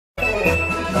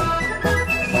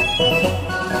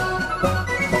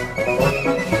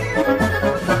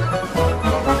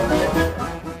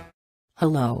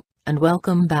Hello, and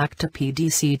welcome back to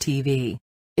PDC TV.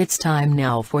 It's time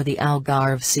now for the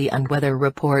Algarve Sea and Weather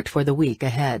Report for the week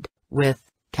ahead, with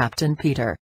Captain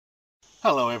Peter.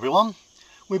 Hello everyone.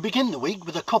 We begin the week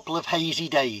with a couple of hazy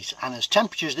days, and as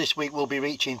temperatures this week will be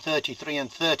reaching 33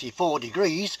 and 34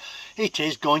 degrees, it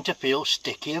is going to feel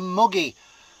sticky and muggy.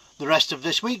 The rest of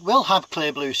this week will have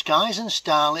clear blue skies and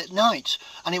starlit nights,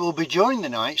 and it will be during the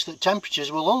nights that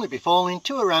temperatures will only be falling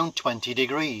to around 20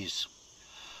 degrees.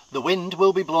 The wind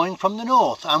will be blowing from the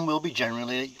north and will be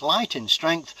generally light in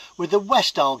strength, with the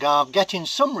West Algarve getting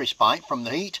some respite from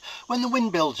the heat when the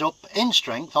wind builds up in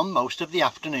strength on most of the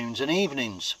afternoons and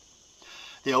evenings.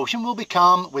 The ocean will be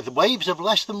calm with waves of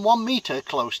less than 1 metre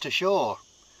close to shore.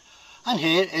 And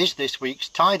here is this week's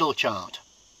tidal chart.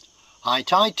 High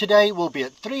tide today will be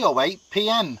at 3:08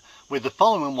 p.m, with the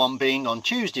following one being on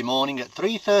Tuesday morning at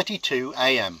 3:32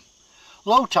 a.m.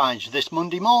 Low tides this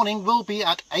Monday morning will be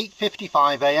at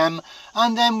 8:55 a.m,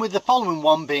 and then with the following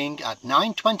one being at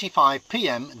 9:25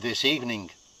 p.m. this evening.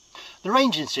 The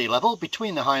range in sea level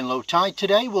between the high and low tide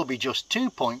today will be just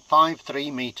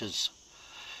 2.53 metres.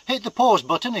 Hit the pause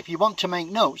button if you want to make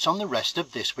notes on the rest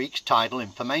of this week's tidal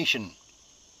information.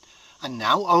 And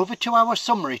now over to our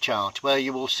summary chart, where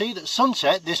you will see that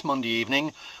sunset this Monday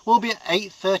evening will be at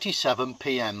 8:37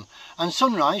 p.m. and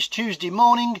sunrise Tuesday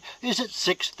morning is at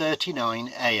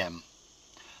 6:39 a.m.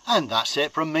 And that's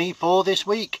it from me for this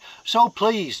week, so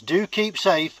please do keep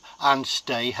safe and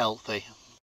stay healthy.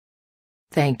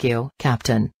 Thank you,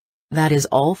 Captain. That is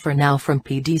all for now from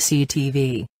PDC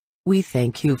TV. We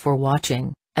thank you for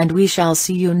watching, and we shall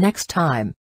see you next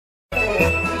time.